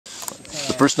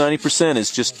First 90% is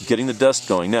just getting the dust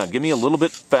going. Now, give me a little bit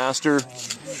faster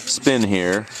spin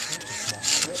here.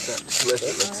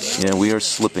 Yeah, we are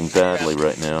slipping badly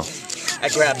right now. I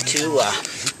grabbed two.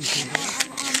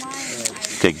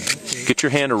 Okay, get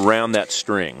your hand around that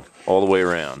string, all the way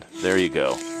around. There you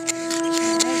go.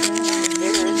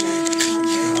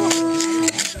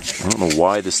 I don't know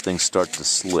why this thing starts to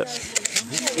slip.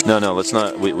 No, let's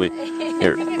not.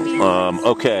 Here.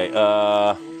 Okay.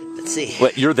 Let's see.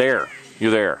 Wait, you're there. You're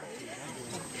there.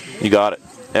 You got it.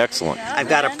 Excellent. I've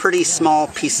got a pretty small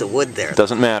piece of wood there.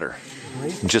 Doesn't matter.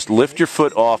 Just lift your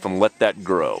foot off and let that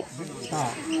grow.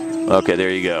 Okay, there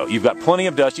you go. You've got plenty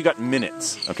of dust. You got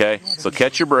minutes. Okay, so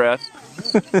catch your breath.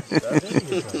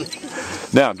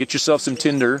 Now, get yourself some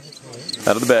tinder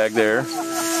out of the bag there.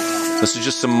 This is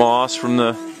just some moss from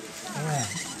the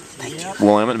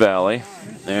Willamette Valley.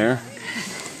 There.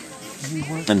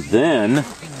 And then,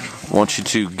 I want you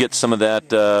to get some of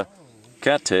that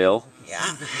cattail.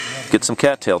 Yeah. Get some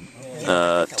cattail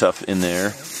tuff in there.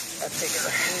 Like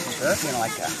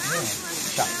a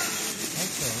chunk.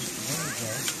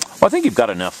 Well, I think you've got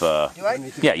enough.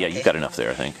 Yeah, you've got enough there,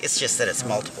 I think. It's just that it's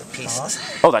multiple pieces.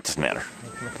 Oh, that doesn't matter.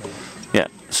 Yeah,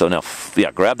 so now,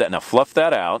 grab that. Now, fluff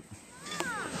that out.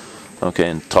 Okay,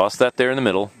 and toss that there in the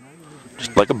middle,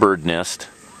 just like a bird nest.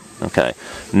 Okay,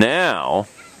 now,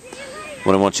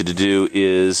 what I want you to do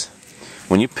is,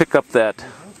 when you pick up that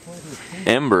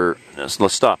ember,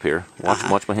 let's stop here.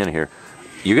 Watch my hand here.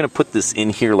 You're going to put this in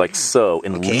here like so,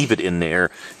 and leave it in there,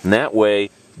 and that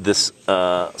way, this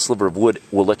sliver of wood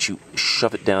will let you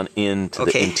shove it down into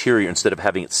the interior instead of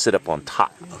having it sit up on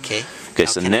top. Okay,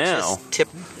 so now,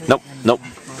 nope.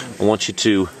 I want you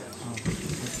to,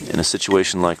 in a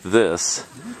situation like this,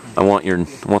 I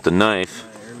want the knife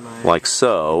like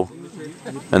so,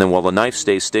 and then while the knife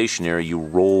stays stationary, you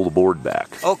roll the board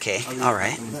back. Okay, all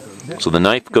right. So the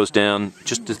knife goes down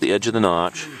just at the edge of the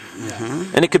notch,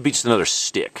 and it could be just another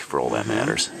stick for all that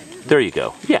matters. There you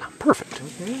go. Yeah, perfect.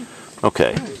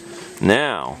 Okay,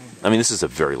 now, I mean, this is a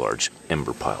very large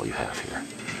ember pile you have here.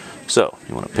 So,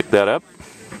 you want to pick that up.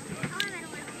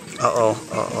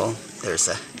 Uh-oh. There's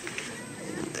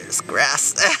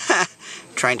grass.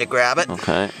 Trying to grab it.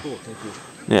 Okay.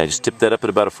 Yeah, just tip that up at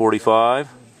about a 45.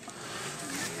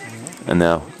 And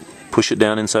now, push it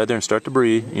down inside there and start to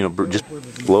breathe. You know, just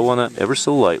blow on that ever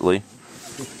so lightly.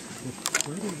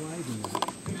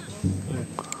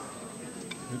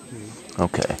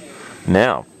 Okay.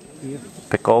 Now,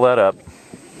 pick all that up.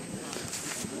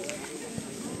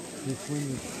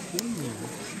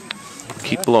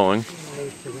 Keep blowing.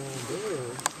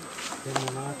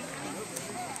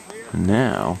 And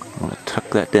now, I'm going to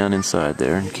tuck that down inside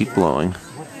there and keep blowing.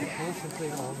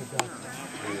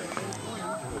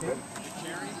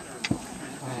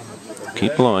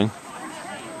 Keep blowing.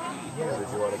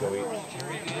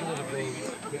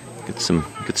 Get some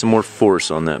more force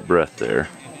on that breath there.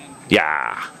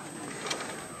 Yeah.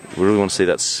 We really want to see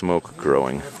that smoke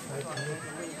growing.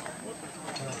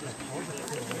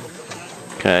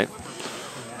 Okay.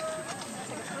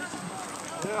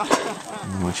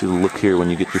 I want you to look here when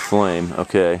you get your flame.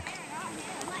 Okay.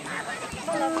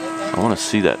 I want to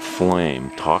see that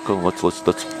flame. Taco, let's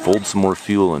fold some more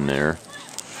fuel in there.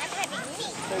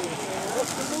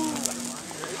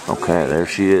 Okay, there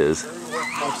she is.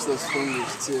 Watch those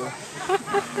fingers too.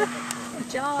 Good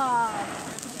job.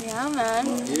 Yeah, man.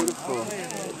 Beautiful.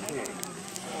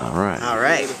 All right. All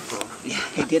right.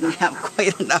 He didn't have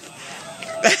quite enough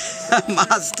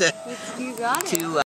moss to